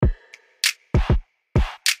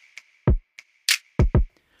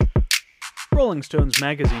Rolling Stones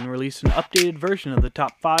magazine released an updated version of the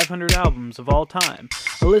top 500 albums of all time.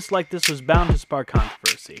 A list like this was bound to spark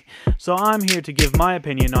controversy, so I'm here to give my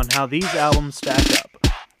opinion on how these albums stack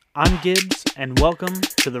up. I'm Gibbs, and welcome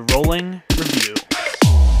to the Rolling Review.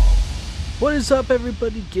 What is up,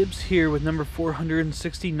 everybody? Gibbs here with number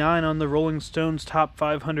 469 on the Rolling Stones top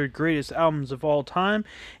 500 greatest albums of all time.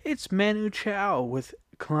 It's Manu Chao with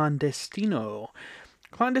Clandestino.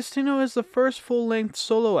 Clandestino is the first full-length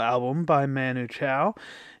solo album by Manu Chao,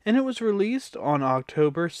 and it was released on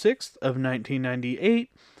October 6th of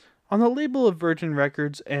 1998 on the label of Virgin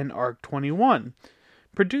Records and Arc 21.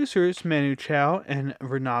 Producers Manu Chao and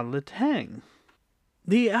Renaud Letang.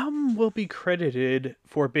 The album will be credited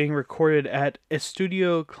for being recorded at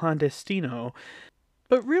Estudio Clandestino,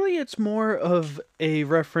 but really it's more of a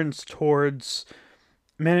reference towards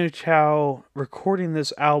Manu Chao recording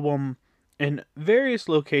this album in various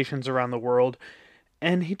locations around the world,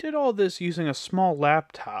 and he did all this using a small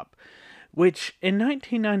laptop, which in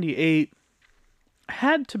 1998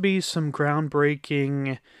 had to be some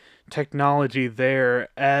groundbreaking technology there,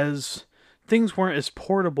 as things weren't as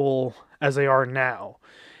portable as they are now.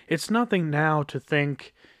 It's nothing now to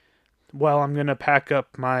think, well, I'm going to pack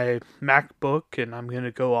up my MacBook and I'm going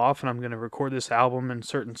to go off and I'm going to record this album in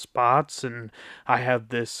certain spots and I have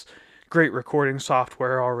this great recording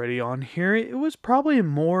software already on here. It was probably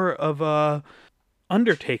more of a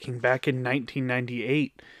undertaking back in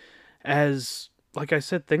 1998, as, like I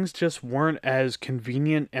said, things just weren't as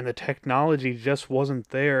convenient and the technology just wasn't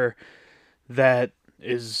there that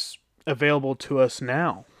is available to us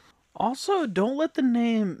now. Also, don't let the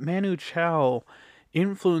name Manu Chao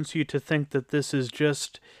influence you to think that this is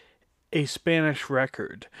just a Spanish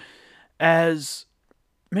record, as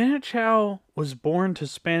Manu Chao was born to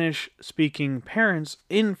Spanish-speaking parents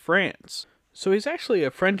in France. So he's actually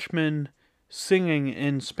a Frenchman singing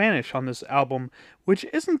in Spanish on this album, which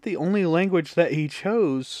isn't the only language that he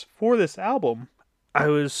chose for this album. I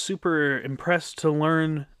was super impressed to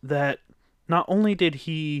learn that not only did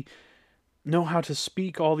he know how to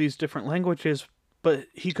speak all these different languages, but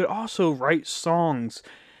he could also write songs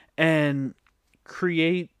and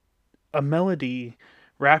create a melody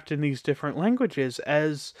wrapped in these different languages.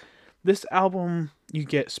 As this album, you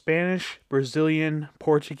get Spanish, Brazilian,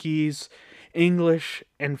 Portuguese, English,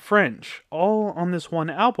 and French, all on this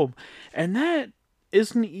one album. And that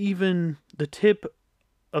isn't even the tip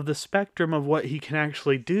of the spectrum of what he can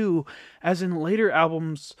actually do, as in later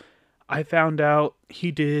albums, I found out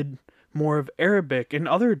he did more of Arabic and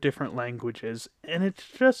other different languages, and it's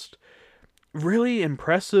just really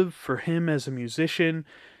impressive for him as a musician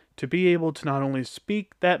to be able to not only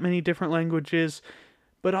speak that many different languages,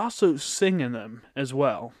 but also sing in them as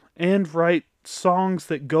well, and write songs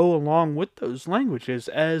that go along with those languages,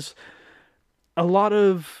 as a lot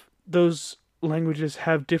of those languages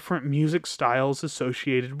have different music styles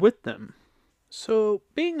associated with them. So,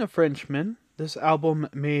 being a Frenchman, this album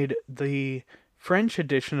made the French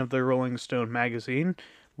edition of the Rolling Stone magazine,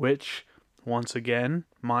 which, once again,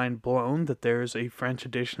 mind blown that there's a French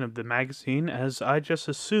edition of the magazine, as I just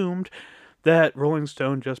assumed that Rolling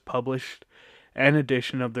Stone just published an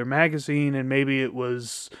edition of their magazine and maybe it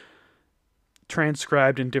was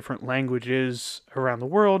transcribed in different languages around the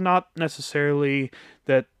world, not necessarily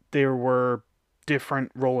that there were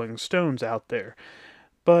different Rolling Stones out there.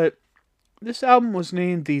 But this album was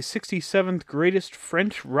named the 67th greatest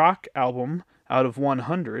French rock album out of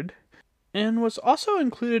 100, and was also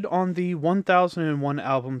included on the 1001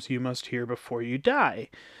 albums you must hear before you die.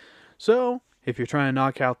 So, if you're trying to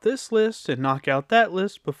knock out this list and knock out that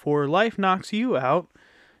list before life knocks you out,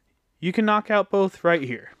 you can knock out both right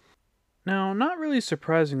here. Now, not really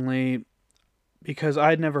surprisingly, because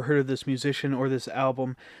I'd never heard of this musician or this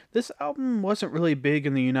album wasn't really big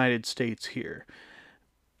in the United States here.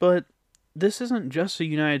 But this isn't just a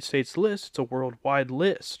United States list, it's a worldwide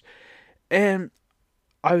list. And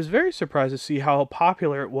I was very surprised to see how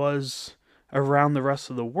popular it was around the rest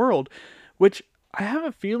of the world, which I have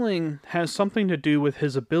a feeling has something to do with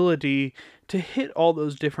his ability to hit all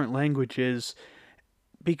those different languages,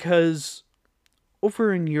 because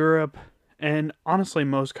over in Europe, and honestly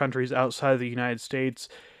most countries outside of the United States,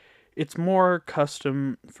 it's more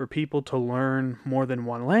custom for people to learn more than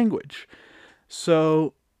one language.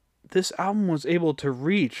 So this album was able to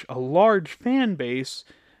reach a large fan base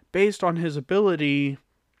based on his ability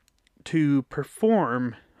to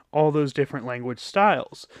perform all those different language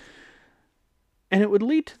styles. And it would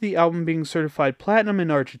lead to the album being certified platinum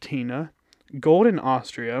in Argentina, gold in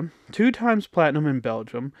Austria, 2 times platinum in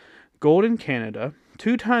Belgium, gold in Canada,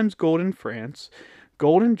 2 times gold in France,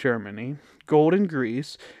 gold in Germany, gold in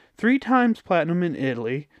Greece, 3 times platinum in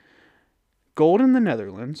Italy, gold in the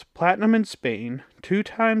Netherlands, platinum in Spain, 2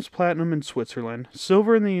 times platinum in Switzerland,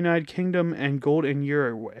 silver in the United Kingdom, and gold in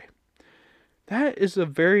Uruguay. That is a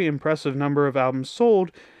very impressive number of albums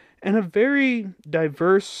sold, and a very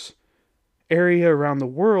diverse area around the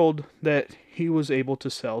world that he was able to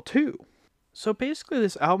sell to. So basically,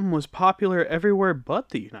 this album was popular everywhere but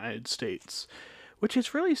the United States, which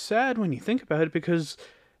is really sad when you think about it, because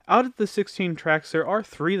out of the 16 tracks, there are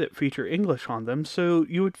 3 that feature English on them, so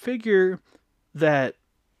you would figure that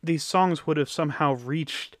these songs would have somehow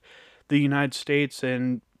reached the United States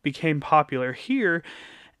and became popular here.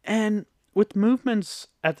 And with movements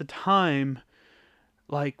at the time,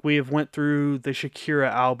 like we have went through the Shakira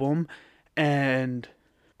album and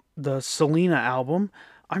the Selena album,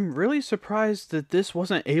 I'm really surprised that this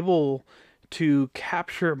wasn't able to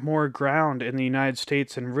capture more ground in the United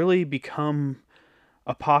States and really become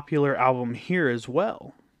a popular album here as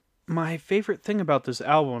well. My favorite thing about this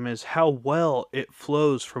album is how well it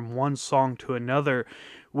flows from one song to another,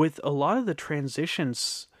 with a lot of the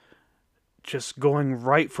transitions just going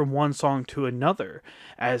right from one song to another,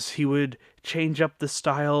 as he would change up the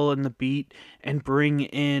style and the beat and bring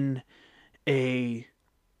in a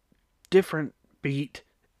different beat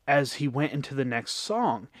as he went into the next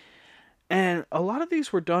song. And a lot of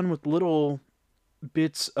these were done with little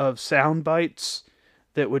bits of sound bites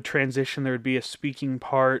that would transition. There would be a speaking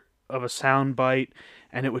part of a sound bite,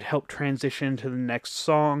 and it would help transition to the next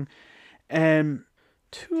song. And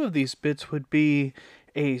 2 of these bits would be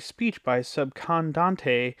a speech by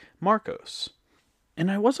Subcandante Marcos. And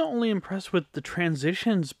I wasn't only impressed with the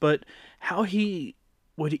transitions, but how he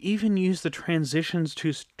would even use the transitions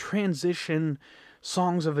to transition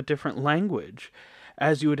songs of a different language.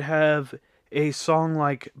 As you would have a song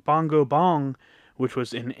like Bongo Bong, which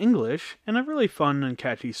was in English, and a really fun and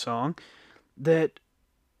catchy song, that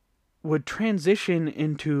would transition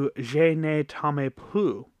into Je ne t'aime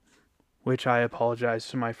plus, which I apologize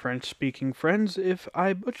to my French-speaking friends if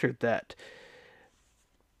I butchered that.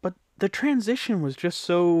 But the transition was just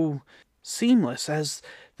so seamless as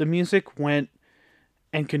the music went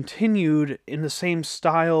and continued in the same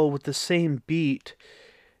style with the same beat,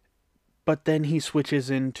 but then he switches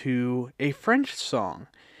into a French song.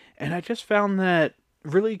 And I just found that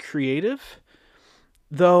really creative.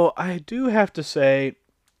 Though I do have to say,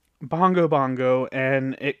 Bongo Bongo,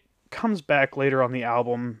 and it comes back later on the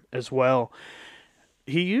album as well,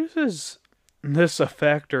 he uses this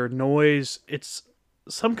effect or noise. It's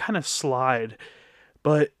some kind of slide,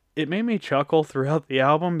 but it made me chuckle throughout the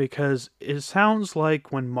album because it sounds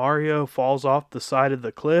like when Mario falls off the side of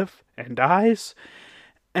the cliff and dies.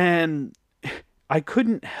 And I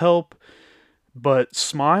couldn't help but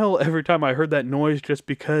smile every time I heard that noise, just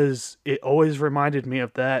because it always reminded me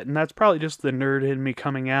of that. And that's probably just the nerd in me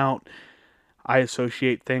coming out. I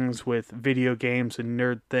associate things with video games and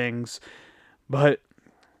nerd things. But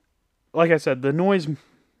like I said, the noise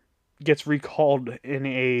gets recalled in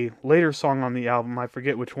a later song on the album. I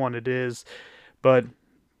forget which one it is, but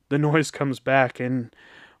the noise comes back, and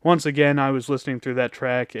once again I was listening through that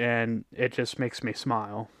track and it just makes me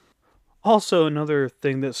smile. Also, another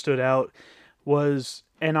thing that stood out was,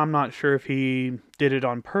 and I'm not sure if he did it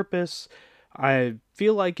on purpose, I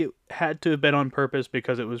feel like it had to have been on purpose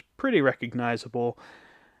because it was pretty recognizable,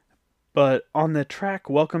 but on the track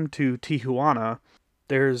Welcome to Tijuana,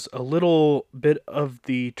 there's a little bit of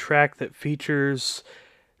the track that features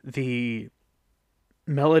the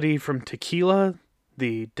melody from Tequila,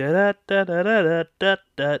 the da da da da da da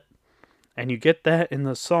da, and you get that in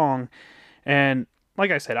the song. And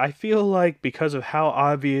like I said, I feel like because of how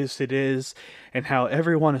obvious it is and how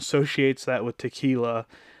everyone associates that with tequila,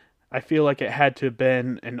 I feel like it had to have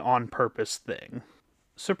been an on-purpose thing.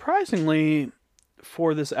 Surprisingly,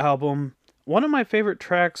 for this album, one of my favorite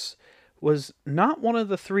tracks was not one of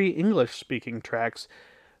the 3 English-speaking tracks,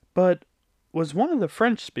 but was one of the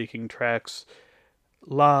French-speaking tracks,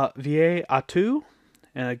 La Vieille Atout,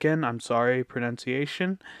 and again, I'm sorry,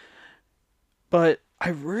 pronunciation, but I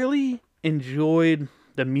really enjoyed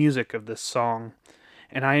the music of this song,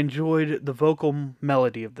 and I enjoyed the vocal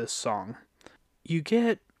melody of this song. You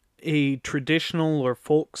get a traditional or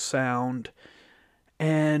folk sound,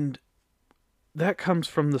 and that comes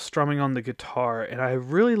from the strumming on the guitar, and I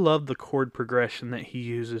really love the chord progression that he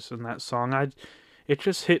uses in that song. It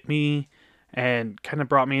just hit me and kind of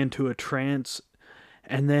brought me into a trance,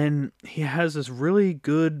 and then he has this really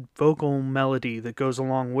good vocal melody that goes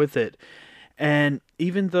along with it. And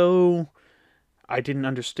even though I didn't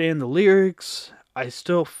understand the lyrics, I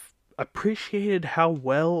still appreciated how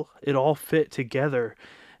well it all fit together,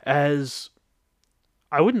 as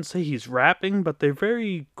I wouldn't say he's rapping, but they're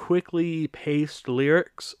very quickly paced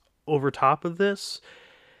lyrics over top of this.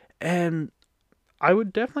 And I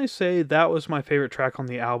would definitely say that was my favorite track on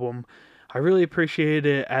the album. I really appreciated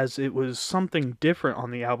it as it was something different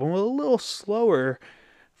on the album, a little slower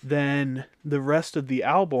than the rest of the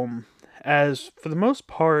album, as for the most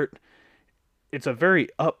part, it's a very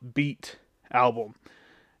upbeat album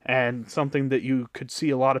and something that you could see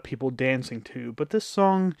a lot of people dancing to. But this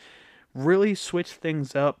song really switched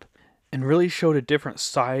things up and really showed a different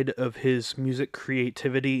side of his music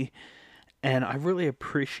creativity, and I really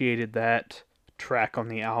appreciated that track on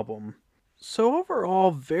the album. So overall,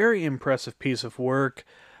 very impressive piece of work.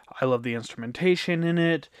 I love the instrumentation in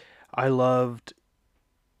it. I loved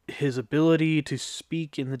his ability to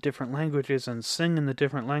speak in the different languages and sing in the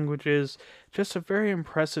different languages. Just a very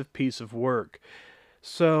impressive piece of work.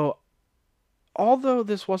 So, although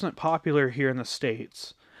this wasn't popular here in the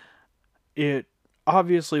States, it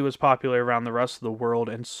obviously was popular around the rest of the world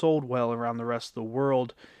and sold well around the rest of the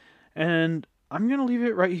world. And I'm going to leave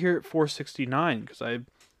it right here at 469 because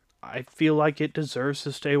I feel like it deserves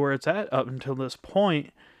to stay where it's at up until this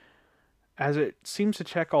point, as it seems to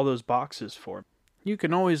check all those boxes for me. You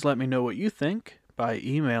can always let me know what you think by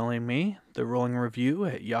emailing me,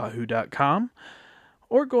 therollingreview@yahoo.com,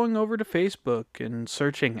 or going over to Facebook and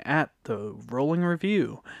searching at The Rolling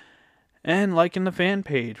Review, and liking the fan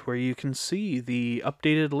page where you can see the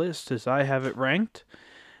updated list as I have it ranked,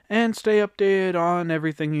 and stay updated on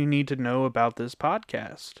everything you need to know about this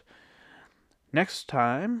podcast. Next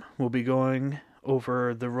time, we'll be going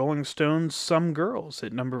over the Rolling Stones' Some Girls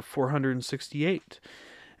at number 468.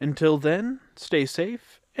 Until then, stay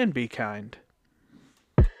safe and be kind.